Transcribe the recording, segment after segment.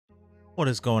What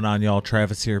is going on, y'all?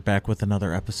 Travis here, back with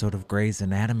another episode of Grey's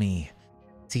Anatomy,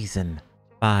 Season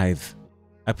 5,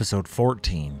 Episode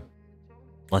 14.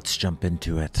 Let's jump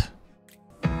into it.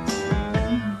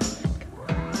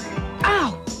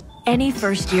 Ow! Any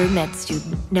first-year med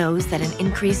student knows that an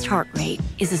increased heart rate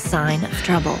is a sign of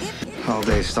trouble. All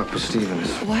day stuck with Stevens.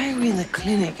 Why are we in the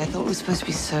clinic? I thought we were supposed to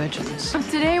be surgeons.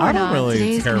 Today we're I don't not. really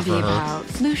Today's care going to for be her. about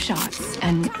flu shots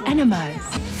and enemas.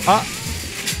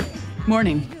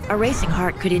 Morning. A racing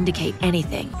heart could indicate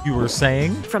anything, You were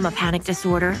saying? from a panic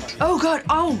disorder Oh, God.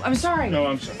 Oh, I'm sorry. No,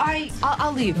 I'm sorry.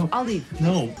 I'll leave. I'll leave.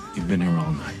 No, you've been here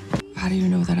all night. How do you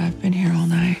know that I've been here all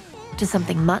night? to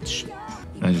something much,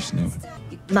 I just knew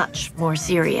it. much more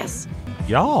serious.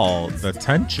 Y'all, the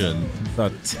tension,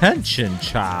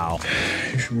 child.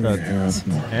 You should wear your hair up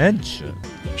more. Tension.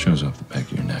 Shows off the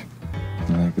back of your neck.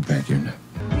 I like the back of your neck.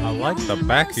 I like the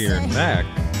back of your neck.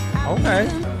 Okay.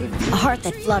 A heart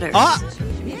that flutters,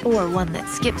 or one that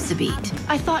skips a beat.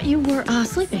 I thought you were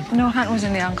sleeping. No, Hunt was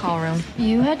in the on-call room.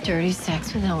 You had dirty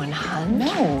sex with Owen Hunt?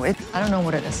 No, I don't know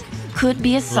what it is. Could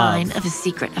be a sign of a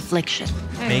secret affliction.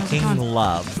 Making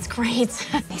love. It's great.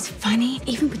 It's funny,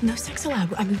 even with no sex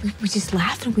allowed. I mean, we just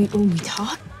laugh and we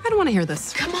talk. I don't want to hear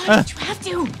this. Come on, you have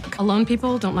to. Alone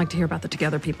people don't like to hear about the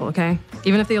together people, okay?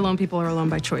 Even if the alone people are alone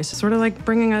by choice. It's sort of like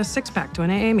bringing a six-pack to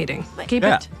an AA meeting. Keep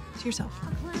Yeah. it to yourself.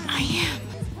 I am.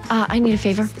 I need a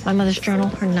favor. My mother's journal,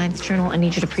 her 9th journal. I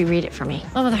need you to pre-read it for me.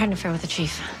 My mother had an affair with the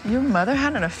chief. Your mother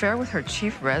had an affair with her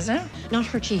chief resident? Not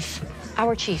her chief,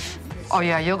 our chief. Oh,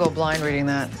 yeah, you'll go blind reading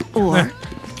that. Or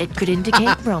it could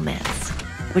indicate romance,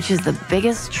 which is the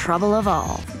biggest trouble of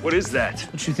all. What is that?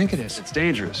 What you think it is? It's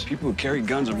dangerous. People who carry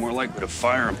guns are more likely to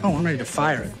fire them. Oh, I'm ready to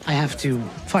fire it. I have to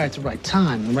fire it the right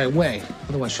time, the right way.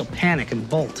 Otherwise, she'll panic and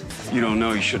bolt. You don't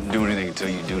know, you shouldn't do anything until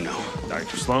you do know.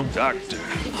 Dr. Sloan? Dr.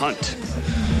 Hunt.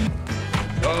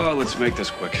 Oh, let's make this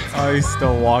quick. Oh, he's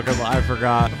still walking. I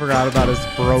forgot about his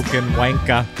broken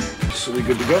wanka. So we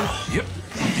good to go? Yep.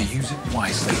 And use it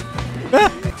wisely.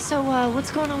 So,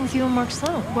 what's going on with you and Mark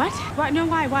Sloan? What? What? No,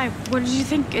 why? What did you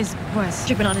think was?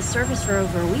 You've been on his service for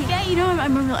over a week. Yeah, you know,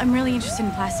 I'm really interested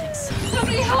in plastics.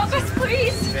 Somebody help us,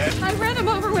 please. I ran him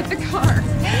over with the car.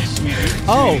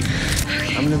 Oh.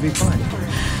 I'm gonna be fine.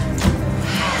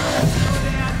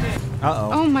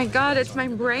 Uh-oh. Oh my God, it's my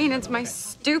brain. It's my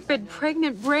stupid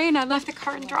pregnant brain. I left the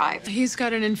car and drive. He's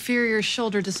got an inferior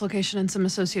shoulder dislocation and some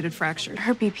associated fracture.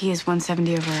 Her BP is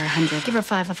 170/100. Give her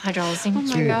 5 of hydrolysine. Oh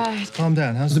my God. Calm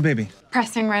down. How's the baby?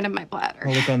 Pressing right on my bladder.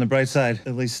 I'll look on the bright side.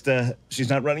 At least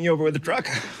she's not running you over with a truck.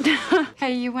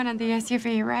 Hey, you went on the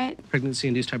SUV, right?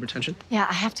 Pregnancy-induced hypertension. Yeah,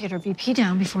 I have to get her BP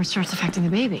down before it starts affecting the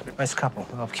baby. Nice couple.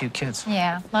 They'll have cute kids.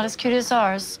 Yeah, not as cute as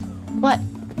ours. What?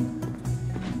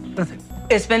 Nothing.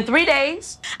 It's been 3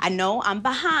 days. I know I'm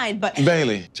behind, but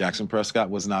Bailey, Jackson Prescott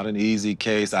was not an easy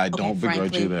case. I don't begrudge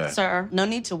frankly, you that. sir, no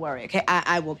need to worry, okay?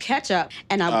 I will catch up,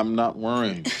 and I'm not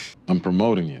worrying. I'm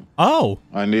promoting you. Oh.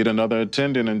 I need another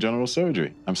attendant in general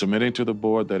surgery. I'm submitting to the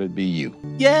board that it be you.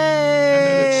 Yay! And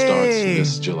that it starts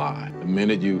this July, the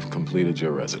minute you've completed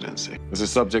your residency. This is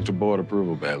subject to board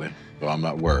approval, Bailey, so I'm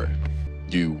not worried.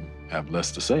 You have less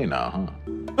to say now, huh?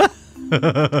 Get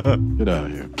out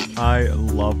of here. I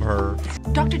love her.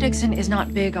 Dr. Dixon is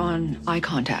not big on eye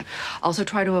contact. Also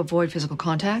try to avoid physical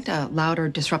contact, loud or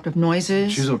disruptive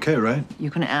noises. She's okay, right? You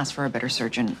can ask for a better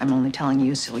surgeon. I'm only telling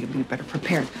you so you'll be better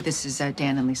prepared. This is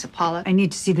Dan and Lisa Pollock. I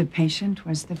need to see the patient.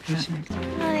 Where's the patient?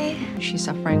 Hi. She's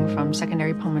suffering from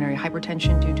secondary pulmonary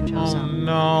hypertension due to Oh,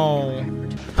 no.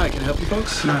 Hi, can I help you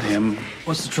folks? Not him.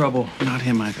 What's the trouble? Not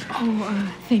him either.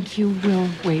 Oh, thank you. We'll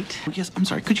wait. Oh, yes, I'm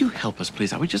sorry. Could you help us,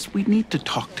 please? We need to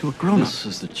talk to a grown-up. This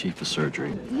is the chief of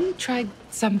surgery. We tried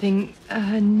something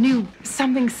new.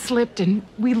 Something slipped and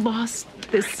we lost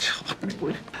this.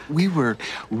 We were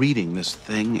reading this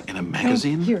thing in a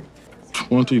magazine. Here.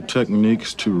 20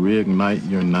 techniques to reignite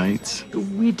your nights.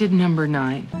 We did number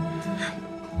 9.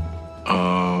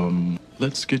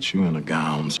 Let's get you in a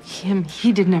gown.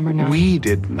 He did number 9. We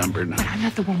did number 9. I'm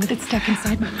not the one with it stuck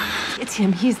inside me. It's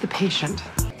him. He's the patient.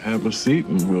 Have a seat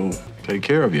and we'll take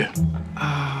care of you.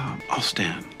 I'll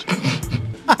stand.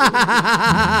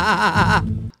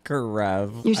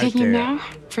 Karev. You're I taking him dare. now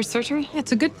for surgery?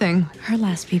 It's a good thing. Her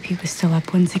last BP was still up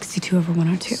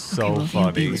 162/102. So He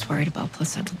funny. was worried about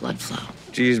placental blood flow.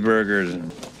 Cheeseburgers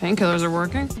and Painkillers are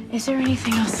working. Is there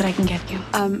anything else that I can get you?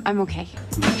 I'm okay.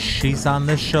 She's on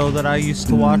this show that I used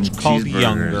to watch called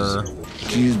Younger.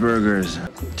 Cheeseburgers.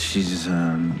 She's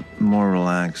more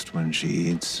relaxed when she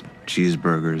eats.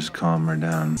 Cheeseburgers calm her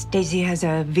down. Daisy has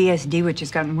a VSD, which has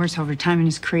gotten worse over time and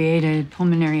has created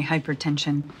pulmonary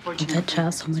hypertension. That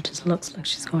child so much it looks like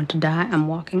she's going to die. I'm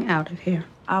walking out of here.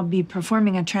 I'll be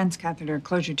performing a transcatheter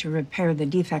closure to repair the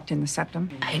defect in the septum.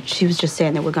 She was just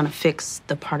saying that we're gonna fix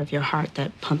the part of your heart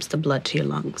that pumps the blood to your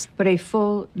lungs. But a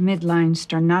full midline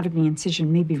sternotomy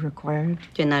incision may be required.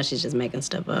 And now she's just making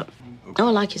stuff up. Oh,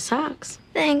 I like your socks.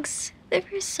 Thanks. They're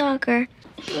for soccer.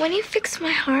 When you fix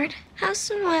my heart, how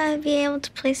soon will I be able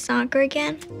to play soccer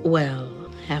again? Well,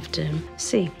 have to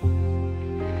see.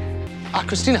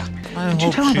 Christina. I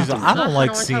don't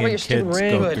like seeing kids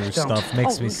go through stuff.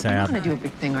 Makes me sad. You're not gonna do a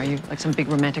big thing, are you? Like some big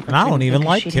romantic. And I don't even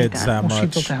like kids that much. She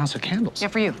built a house of candles. Yeah,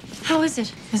 for you. How is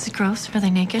it? Is it gross? Are they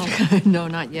naked? No,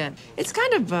 not yet. It's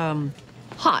kind of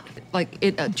hot, like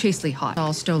chastely hot.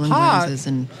 All stolen Hot? glances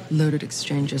and loaded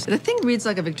exchanges. The thing reads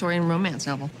like a Victorian romance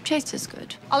novel. Chaste is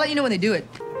good. I'll let you know when they do it.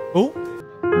 Oh.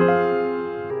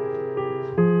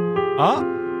 Oh.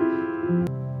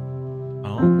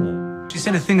 She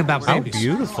said a thing about How babies.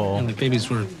 beautiful. And like babies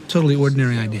were a totally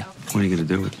ordinary idea. What are you gonna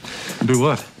do with it? Do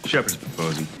what? Shepard's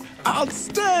proposing.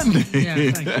 Outstanding!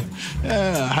 Yeah, thank you.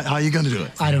 Yeah, how you gonna do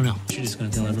it? I don't know. She's just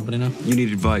gonna tell everybody now. You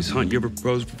need advice, Hunt. You ever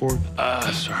proposed before?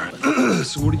 Sorry.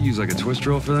 So what do you use, like a twist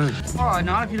roll for that? Oh,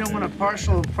 not if you don't want a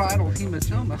partial parietal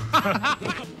hematoma.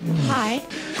 Hi.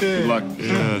 Good luck.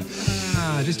 Yeah.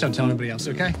 Just don't tell anybody else,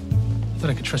 okay? I thought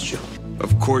I could trust you.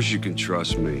 Of course you can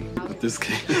trust me. But this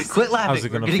case... Quit laughing. How's it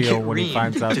gonna feel when he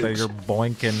finds out that you're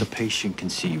boinking? The patient can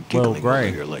see you Will giggling Gray.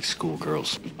 over here like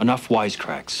schoolgirls. Enough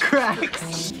wisecracks.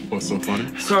 Cracks. What's so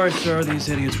funny? Sorry, sir. These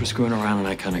idiots were screwing around and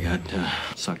I kind of got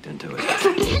sucked into it.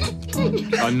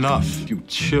 Enough. You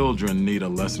children need a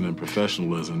lesson in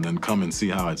professionalism, then come and see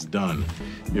how it's done.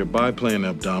 Your biplane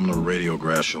abdominal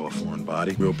radiograph show a foreign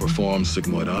body. We'll perform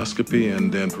sigmoidoscopy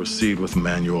and then proceed with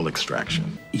manual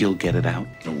extraction. You'll get it out.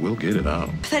 Oh, we'll get it out.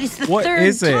 That is the What third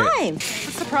is it? time.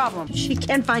 What's the problem? She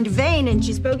can't find a vein and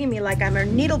she's poking me like I'm her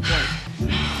needle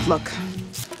point. Look,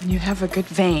 when you have a good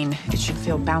vein, it should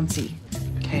feel bouncy.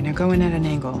 Okay, now go in at an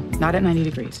angle. Not at 90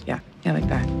 degrees. Yeah, like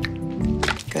that.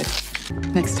 Good.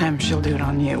 Next time, she'll do it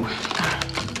on you.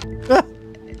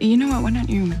 You know what? Why don't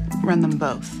you run them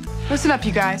both? Listen up,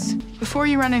 you guys. Before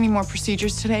you run any more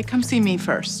procedures today, come see me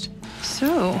first.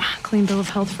 So, clean bill of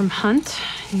health from Hunt.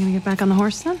 You gonna get back on the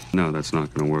horse then? No, that's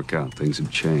not gonna work out. Things have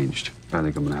changed. I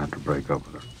think I'm gonna have to break up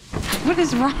with her. What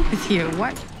is wrong with you?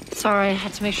 What? Sorry, I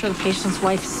had to make sure the patient's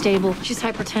wife is stable. She's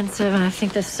hypertensive, and I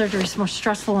think this surgery is more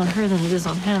stressful on her than it is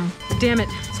on him. Damn it.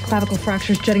 His clavicle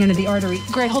fracture's jetting into the artery.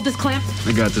 Gray, hold this clamp.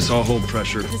 I got this. I'll hold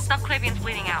pressure. His subclavian's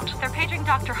bleeding out. They're paging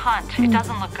Dr. Hunt. It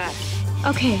doesn't look good.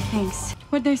 Okay, thanks.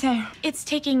 What'd they say? It's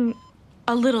taking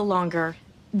a little longer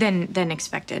than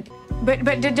expected. But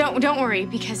don't worry,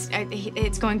 because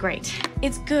it's going great.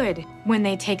 It's good when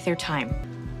they take their time.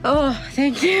 Oh,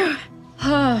 thank you.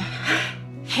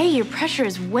 Hey, your pressure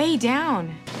is way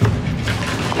down.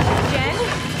 Jen?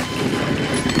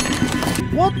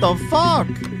 What the fuck?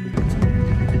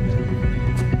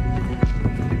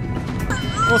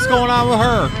 What's going on with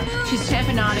her? She's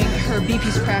tamponading, her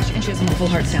BP's crashed, and she has muffled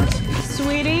heart sounds.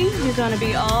 Sweetie, you're gonna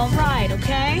be all right,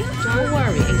 okay? Don't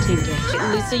worry, 18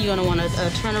 gauge. Lisa, you're gonna wanna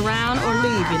turn around or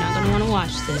leave. You're not gonna wanna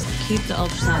watch this. Keep the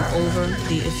ultrasound over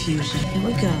the effusion. Here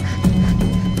we go.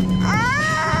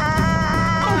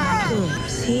 Good.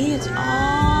 See, it's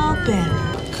all better.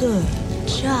 Good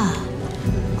job.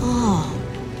 All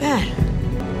better.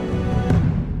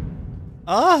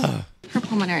 Her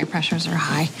pulmonary pressures are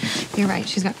high. You're right,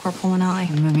 she's got cor pulmonale.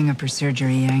 I'm moving up her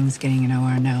surgery. Yang's getting an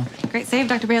OR no. Great save,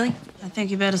 Dr. Bailey. I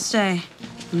think you better stay.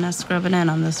 I'm not scrubbing in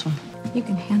on this one. You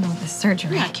can handle this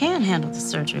surgery. Yeah, I can handle the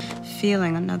surgery.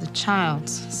 Feeling another child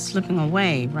slipping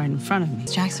away right in front of me.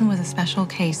 Jackson was a special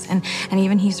case, and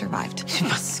even he survived.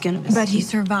 Skin of his But he teeth.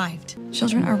 survived.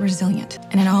 Children are resilient,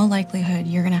 and in all likelihood,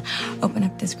 you're gonna open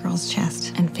up this girl's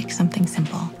chest and fix something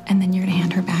simple, and then you're gonna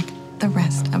hand her back the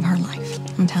rest of her life.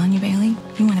 I'm telling you, Bailey,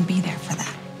 you want to be there for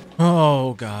that.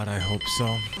 Oh, God, I hope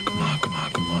so. Come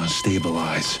on.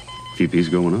 Stabilize. VP's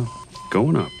going up.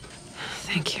 Going up.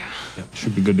 Thank you. Yep,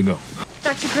 should be good to go.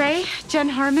 Dr. Gray, Jen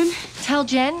Harmon, tell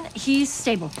Jen he's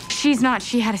stable. She's not.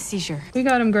 She had a seizure. We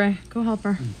got him, Gray. Go help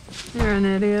her. You're an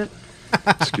idiot.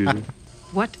 Excuse me.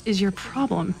 What is your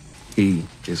problem? He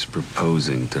is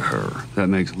proposing to her. That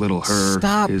makes little her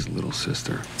Stop his little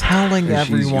sister. telling And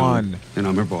she's everyone. young, and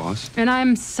I'm her boss. And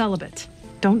I'm celibate.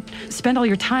 Don't spend all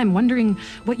your time wondering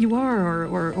what you are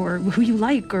or who you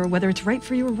like or whether it's right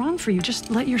for you or wrong for you.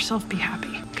 Just let yourself be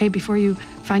happy, okay, before you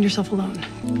find yourself alone.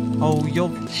 Oh,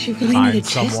 you'll She really find need a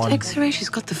chest someone. x-ray? She's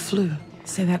got the flu.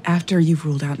 Say that after you've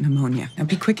ruled out pneumonia. Now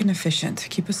be quick and efficient.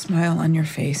 Keep a smile on your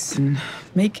face and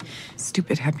make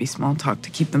stupid, happy small talk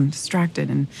to keep them distracted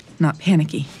and not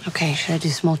panicky. Okay, should I do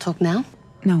small talk now?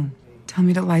 No, tell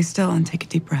me to lie still and take a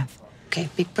deep breath. Okay,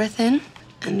 big breath in.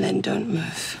 and then don't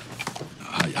move.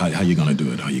 How you gonna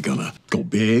do it? Are you gonna go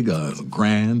big,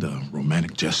 grand, a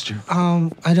romantic gesture?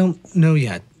 I don't know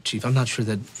yet, Chief. I'm not sure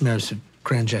that Mary's a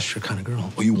grand gesture kind of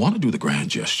girl. Well, you want to do the grand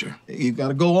gesture. You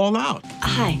gotta go all out.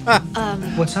 Hi.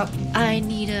 What's up? I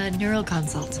need a neural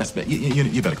consult. That's bad.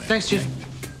 You better go. Thanks, Chief.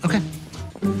 Okay.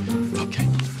 Okay.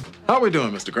 How are we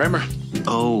doing, Mr. Kramer?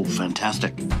 Oh,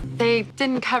 fantastic. They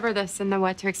didn't cover this in the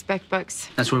What to Expect books.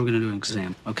 That's where we're gonna do an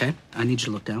exam, okay? I need you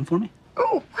to look down for me.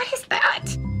 Oh, what is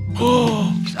that?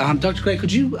 Dr. Gray,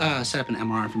 could you set up an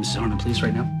MRI for Mrs. Harmon, please,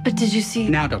 right now? But did you see?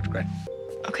 Now, Dr. Gray.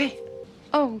 Okay.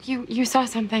 Oh, you saw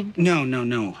something.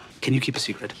 No. Can you keep a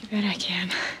secret? You bet I can.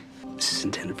 This is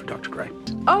intended for Dr. Gray.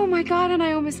 Oh my God, and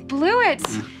I almost blew it.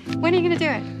 When are you gonna do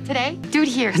it? Today? Do it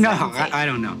here. No, I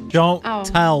don't know. Don't Oh,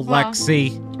 tell well.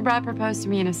 Lexie. Rob proposed to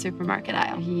me in a supermarket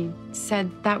aisle. He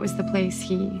said that was the place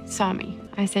he saw me.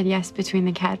 I said yes between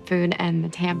the cat food and the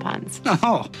tampons.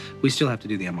 Oh, we still have to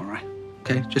do the MRI,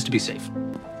 okay? Just to be safe.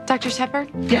 Dr. Shepard?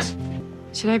 Yes.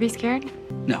 Should I be scared?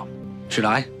 No. Should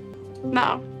I?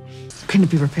 No. Can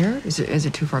it be repaired? Is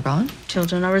it too far gone?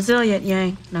 Children are resilient,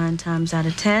 Yang. 9 times out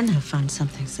of 10, he'll find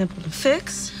something simple to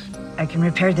fix. I can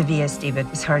repair the VSD, but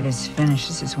his heart is finished.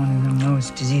 This is one of the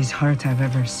most diseased hearts I've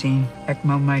ever seen.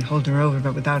 ECMO might hold her over,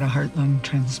 but without a heart-lung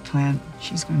transplant,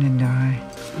 she's going to die.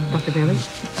 Dr. Bailey?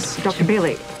 Dr.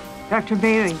 Bailey. Dr.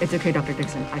 Bailey. It's okay, Dr.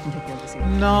 Dixon. I can take care of this.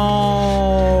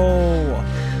 No.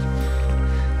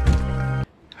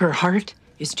 Her heart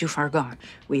is too far gone.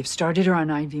 We have started her on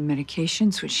IV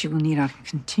medications, which she will need on a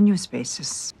continuous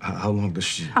basis. How long does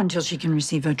she? Until she can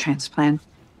receive a transplant.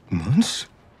 Months?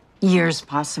 Years,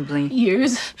 possibly.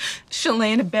 Years? She'll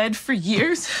lay in a bed for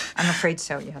years? I'm afraid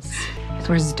so, yes.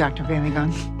 Where's Dr. Bailey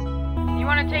gone? You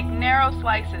want to take narrow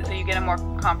slices so you get a more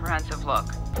comprehensive look.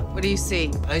 What do you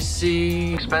see? I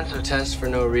see expensive tests for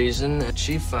no reason, a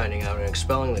chief finding out and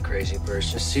expelling the crazy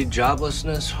person. I see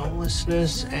joblessness,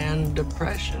 homelessness, and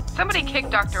depression. Somebody kicked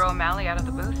Dr. O'Malley out of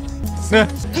the booth. Yeah,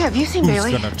 have you seen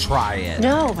Bailey? Who's gonna try it?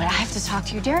 No, but I have to talk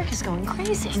to you. Derek is going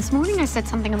crazy. This morning I said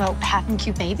something about having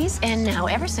cute babies, and now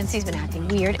ever since he's been acting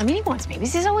weird. I mean, he wants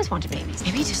babies. He's always wanted babies.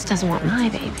 Maybe he just doesn't want my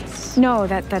babies. No,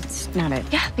 that's not it.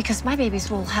 Yeah, because my babies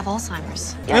will have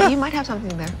Alzheimer's. Yeah, you might have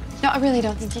something there. No, I really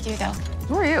don't think you do, though.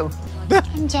 Who are you?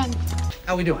 I'm Jen.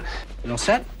 How we doing? You all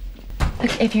set?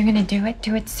 Look, if you're gonna do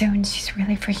it soon. She's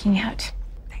really freaking out.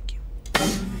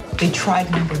 They tried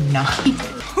number 9.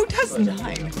 Who does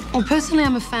 9? Well, personally,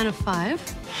 I'm a fan of 5,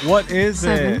 What is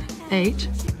 7, it? 8,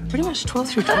 pretty much 12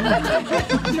 through 20.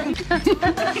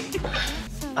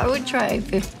 I would try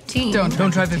 15.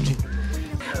 Don't try 15.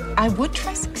 I would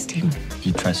try 16.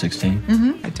 You try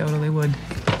 16? I totally would.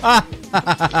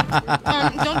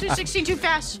 Don't do 16 too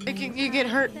fast. You get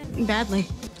hurt badly.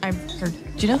 I'm hurt.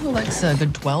 Do you know who likes a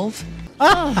good 12?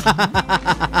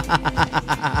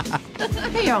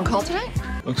 Hey, you're on call tonight?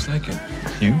 Looks like it.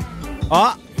 You?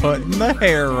 Putting the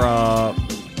hair up.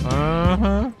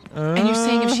 And you're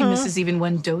saying if she misses even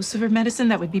one dose of her medicine,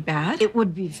 that would be bad? It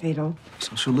would be fatal.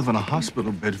 So she'll live in a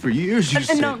hospital bed for years, you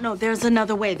say? No, there's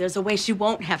another way. There's a way she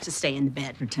won't have to stay in the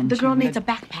bed. The girl needs a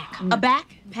backpack. A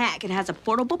backpack. It has a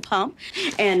portable pump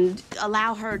and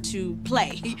allow her to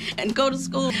play and go to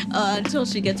school until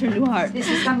she gets her new heart. This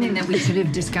is something that we should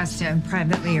have discussed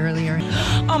privately earlier.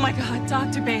 Oh my God,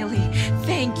 Dr. Bailey,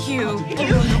 thank you.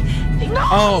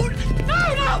 Oh.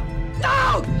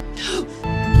 No!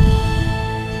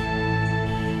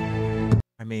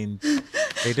 I mean,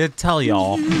 they did tell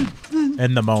y'all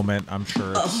in the moment. I'm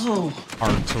sure it's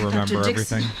hard to remember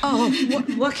everything. Oh,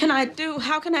 what can I do?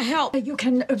 How can I help? You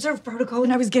can observe protocol,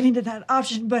 and I was getting to that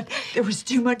option, but there was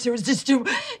too much. There was just too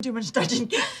much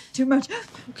touching. Too much.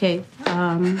 Okay,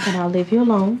 then I'll leave you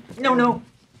alone. No.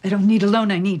 I don't need alone.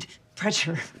 I need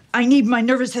pressure. I need my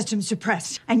nervous system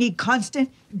suppressed. I need constant,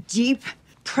 deep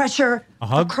pressure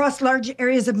across large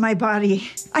areas of my body.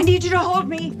 I need you to hold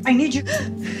me. I need you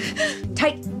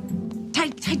tightly.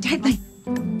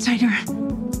 Tighter.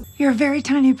 You're a very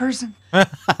tiny person.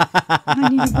 I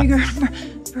need a bigger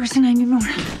person. I need more.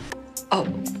 Oh,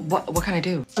 what can I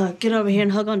do? Get over here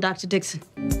and hug on Dr. Dixon.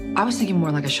 I was thinking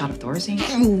more like a shot of Thorazine.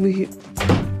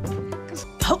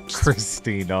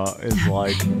 Christina is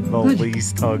like the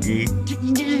least huggy.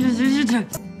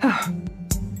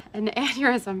 An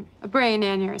aneurysm, a brain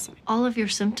aneurysm. All of your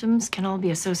symptoms can all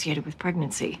be associated with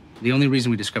pregnancy. The only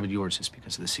reason we discovered yours is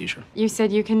because of the seizure. You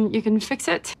said you can fix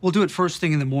it? We'll do it first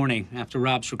thing in the morning after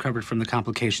Rob's recovered from the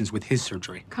complications with his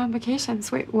surgery.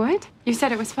 Complications? Wait, what? You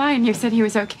said it was fine. You said he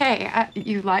was okay.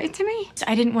 You lied to me?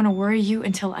 I didn't want to worry you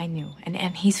until I knew, and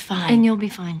he's fine. And you'll be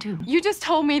fine, too. You just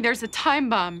told me there's a time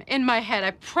bomb in my head.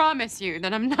 I promise you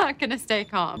that I'm not gonna stay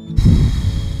calm.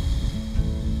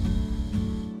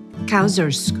 Cows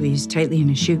are squeezed tightly in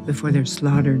a chute before they're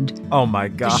slaughtered. Oh my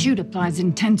The God. chute applies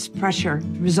intense pressure,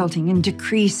 resulting in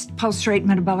decreased pulse rate,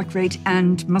 metabolic rate,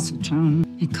 and muscle tone.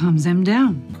 It calms them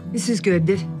down. This is good.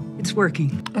 It's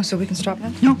working. Oh, so we can stop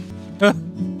now? No.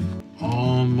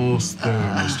 Almost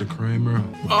there, Mr. Kramer.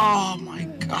 Oh my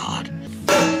God.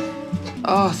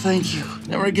 Oh, thank you.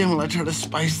 Never again will I try to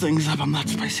spice things up. I'm not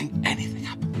spicing anything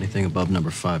up. Anything above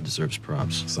number 5 deserves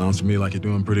props. Sounds to me like you're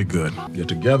doing pretty good. Get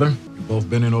together, you're both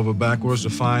bending over backwards to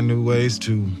find new ways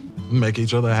to make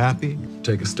each other happy.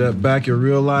 Take a step back, you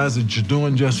realize that you're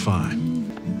doing just fine.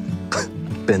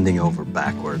 Bending over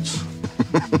backwards.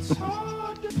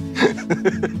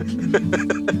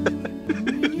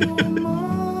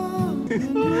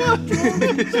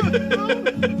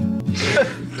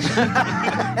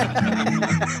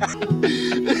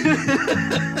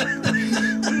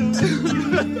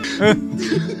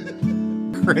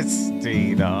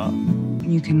 Christina.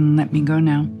 You can let me go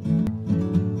now.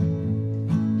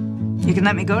 You can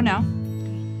let me go now.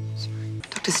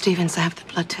 Dr. Stevens, I have the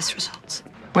blood test results.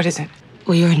 What is it?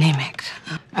 Well, you're anemic.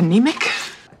 Anemic?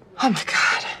 Oh my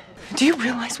God. Do you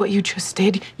realize what you just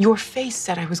did? Your face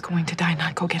said I was going to die,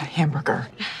 not go get a hamburger.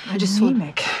 I just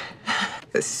anemic.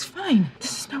 This is fine.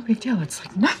 This is no big deal. It's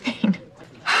like nothing.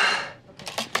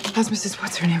 How's Mrs.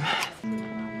 What's her name?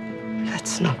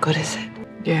 That's not good, is it?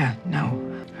 Yeah, no.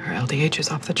 Her LDH is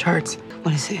off the charts.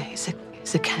 What is it?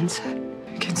 Is it cancer?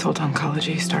 Consult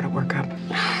oncology, start a workup.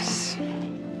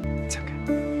 It's okay.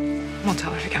 We'll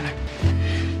tell her together.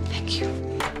 Thank you.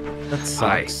 That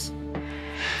sucks.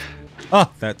 Oh,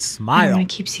 that smile. I want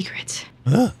to keep secrets.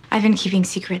 I've been keeping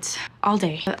secrets all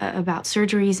day about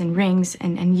surgeries and rings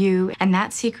and you. And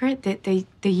that secret, the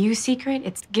you secret,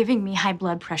 it's giving me high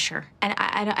blood pressure. And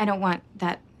I don't want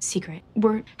that secret.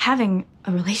 We're having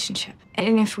a relationship.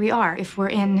 And if we're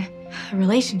in a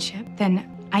relationship, then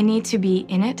I need to be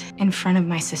in it in front of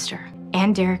my sister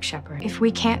and Derek Shepard. If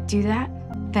we can't do that,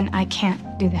 then I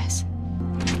can't do this.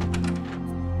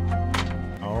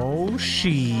 Oh,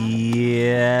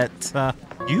 shit.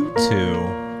 You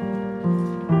two.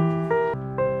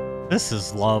 This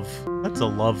is love. That's a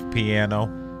love piano.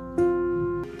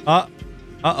 Uh-oh.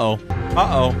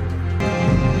 Uh-oh.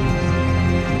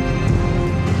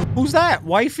 Who's that?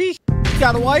 Wifey? You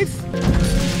got a wife?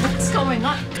 What's going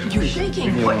on? You're shaking.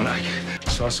 You know, when I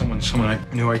saw someone I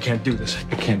knew I can't do this.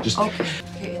 I can't just... Okay,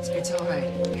 it's all right.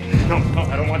 No,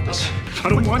 I don't want this. I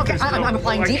don't want this. I'm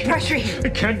applying deep pressure here. I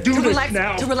can't do this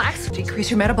now. To relax, decrease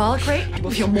your metabolic rate. You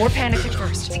will feel more panic at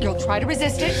first. You'll try to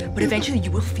resist it, but eventually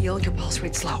you will feel your pulse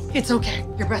rate slow. It's okay.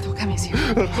 Your breath will come easier.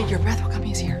 Your breath will come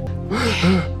easier.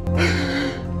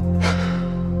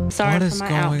 Sorry What for is my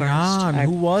going outburst. on?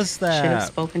 Who was Should have that?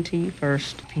 spoken to you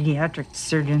first. Pediatric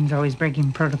surgeon's always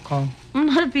breaking protocol. I'm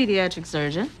not a pediatric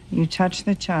surgeon. You touch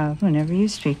the child whenever you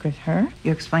speak with her.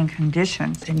 You explain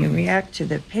conditions, and you react to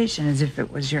the patient as if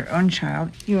it was your own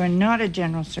child. You are not a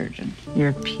general surgeon.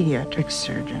 You're a pediatric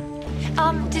surgeon.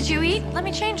 Did you eat? Let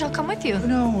me change. I'll come with you.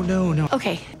 No.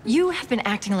 Okay, you have been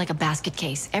acting like a basket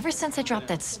case ever since I dropped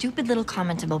that stupid little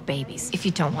comment about babies. If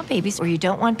you don't want babies, or you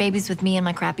don't want babies with me and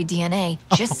my crappy DNA,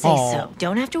 just say so.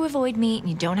 Don't have to avoid me, and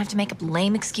you don't have to make up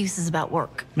lame excuses about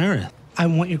work. Meredith, I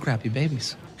want your crappy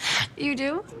babies. You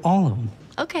do? All of them.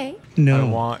 Okay. No. I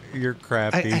want your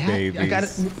crappy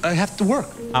babies. I have to work.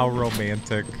 How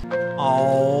romantic.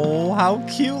 Oh, how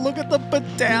cute. Look at the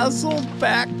bedazzled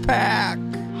backpack.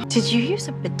 Did you use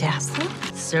a bedazzler?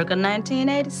 Circa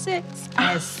 1986,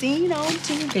 as seen on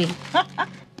TV.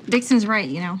 Dixon's right,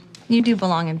 you know. You do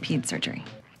belong in ped surgery.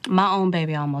 My own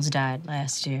baby almost died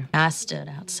last year. I stood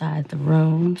outside the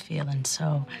room feeling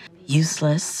so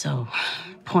useless, so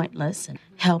pointless and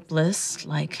helpless,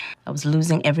 like I was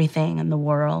losing everything in the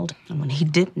world. And when he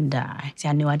didn't die, see,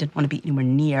 I knew I didn't want to be anywhere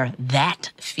near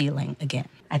that feeling again.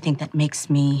 I think that makes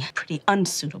me pretty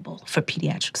unsuitable for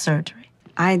pediatric surgery.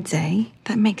 I'd say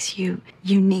that makes you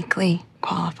uniquely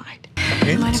qualified.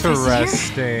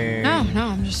 Interesting. No,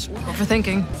 I'm just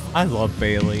overthinking. I love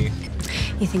Bailey.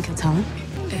 You think he'll tell him?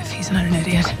 If he's not an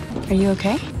idiot. Are you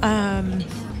okay? I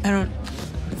don't...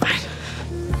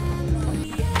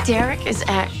 Derek is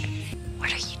at...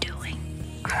 What are you doing?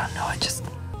 I don't know. I'm just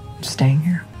staying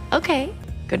here. Okay.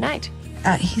 Good night.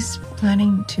 He's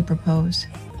planning to propose.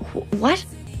 What?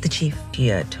 The chief,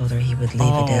 he told her he would leave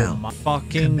it out. Oh my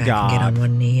fucking Come back and get on God.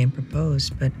 one knee and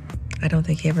propose, but I don't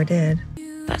think he ever did.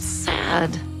 That's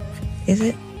sad. Is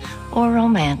it? Or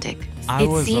romantic. I It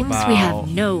was seems about- we have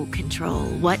no control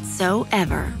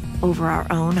whatsoever over our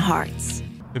own hearts.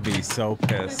 To be so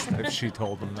pissed if she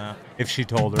told him that. If she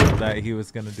told her that he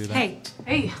was gonna do that.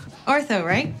 Hey. Ortho,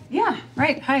 right? Yeah,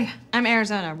 right. Hi. I'm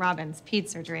Arizona, Robbins, ped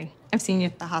surgery. I've seen you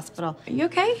at the hospital. Are you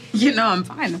okay? You know, I'm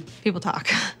fine. People talk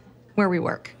where we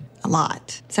work a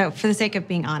lot. So for the sake of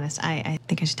being honest, I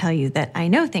think I should tell you that I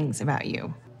know things about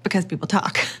you because people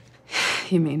talk.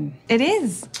 You mean? It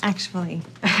is, actually,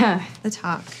 the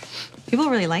talk. People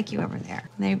really like you over there.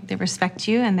 They respect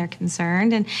you and they're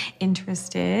concerned and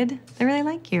interested. They really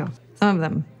like you. Some of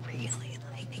them really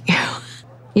like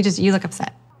you. You look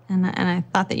upset. And I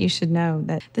thought that you should know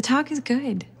that the talk is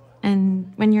good.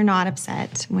 And when you're not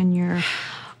upset, when you're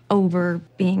over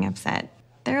being upset,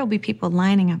 there will be people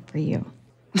lining up for you.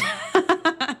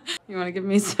 You want to give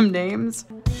me some names?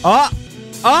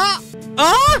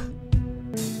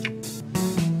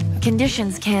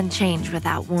 Conditions can change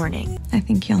without warning. I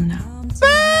think you'll know.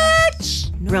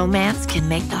 Bitch! Romance can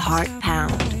make the heart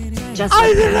pound. Just I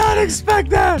like did not expect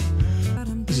that!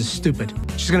 This is stupid.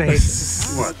 She's gonna hate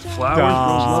this. What? Flowers?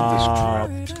 Girls love this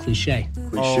crap. It's cliche.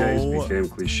 Cliches became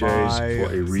cliches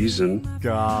for a reason.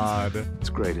 God. It's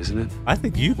great, isn't it? I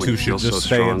think you When two you feel should so just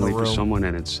stay in the strongly for room. someone,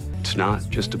 and it's not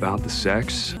just about the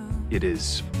sex. It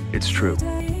is. It's true.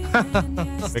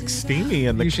 McSteamy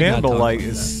and the You should not talk candlelight about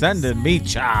is that. sending me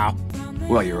chow.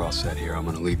 Well, you're all set here. I'm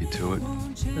going to leave you to it.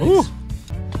 Ooh.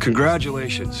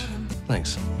 Congratulations.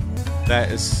 Thanks.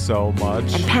 That is so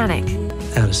much. And panic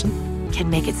Addison, can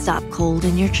make it stop cold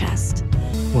in your chest.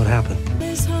 what happened?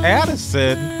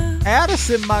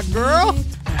 Addison, my girl.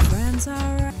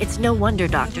 It's no wonder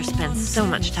doctors spend so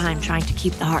much time trying to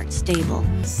keep the heart stable,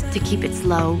 to keep it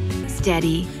slow,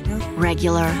 steady,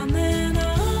 regular,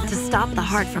 to stop the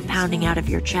heart from pounding out of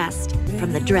your chest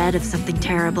from the dread of something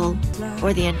terrible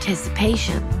or the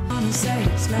anticipation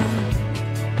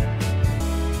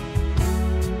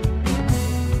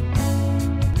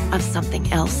of something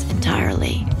else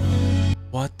entirely.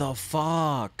 What the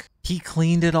fuck? He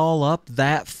cleaned it all up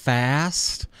that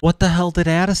fast? What the hell did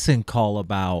Addison call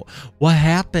about? What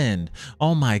happened?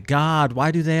 Oh my God,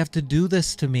 why do they have to do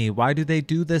this to me? Why do they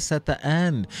do this at the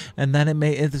end? And then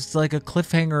it's like a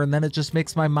cliffhanger, and then it just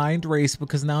makes my mind race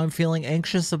because now I'm feeling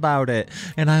anxious about it.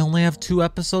 And I only have 2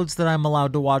 episodes that I'm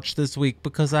allowed to watch this week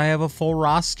because I have a full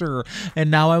roster.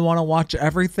 And now I want to watch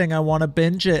everything. I want to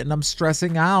binge it, and I'm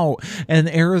stressing out. And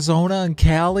Arizona and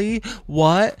Cali,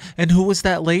 what? And who was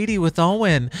that lady with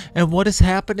Owen? And what is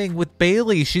happening with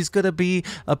Bailey? She's going to be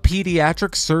a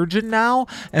pediatric surgeon now?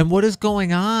 And what is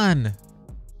going on?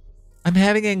 I'm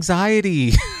having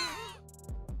anxiety.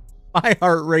 My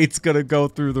heart rate's going to go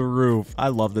through the roof. I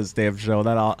love this damn show.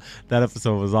 That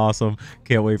episode was awesome.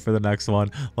 Can't wait for the next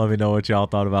one. Let me know what y'all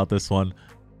thought about this one.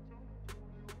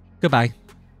 Goodbye.